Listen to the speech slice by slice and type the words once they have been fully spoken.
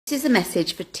This is a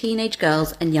message for teenage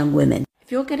girls and young women. If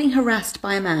you're getting harassed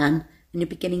by a man and you're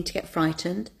beginning to get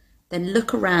frightened, then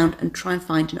look around and try and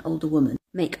find an older woman.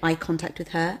 Make eye contact with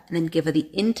her and then give her the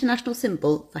international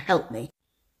symbol for help me.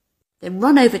 Then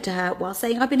run over to her while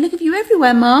saying, I've been looking for you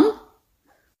everywhere, Mum.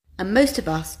 And most of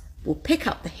us will pick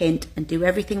up the hint and do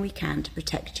everything we can to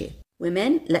protect you.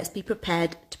 Women, let's be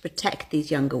prepared to protect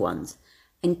these younger ones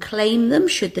and claim them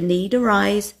should the need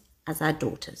arise as our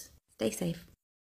daughters. Stay safe.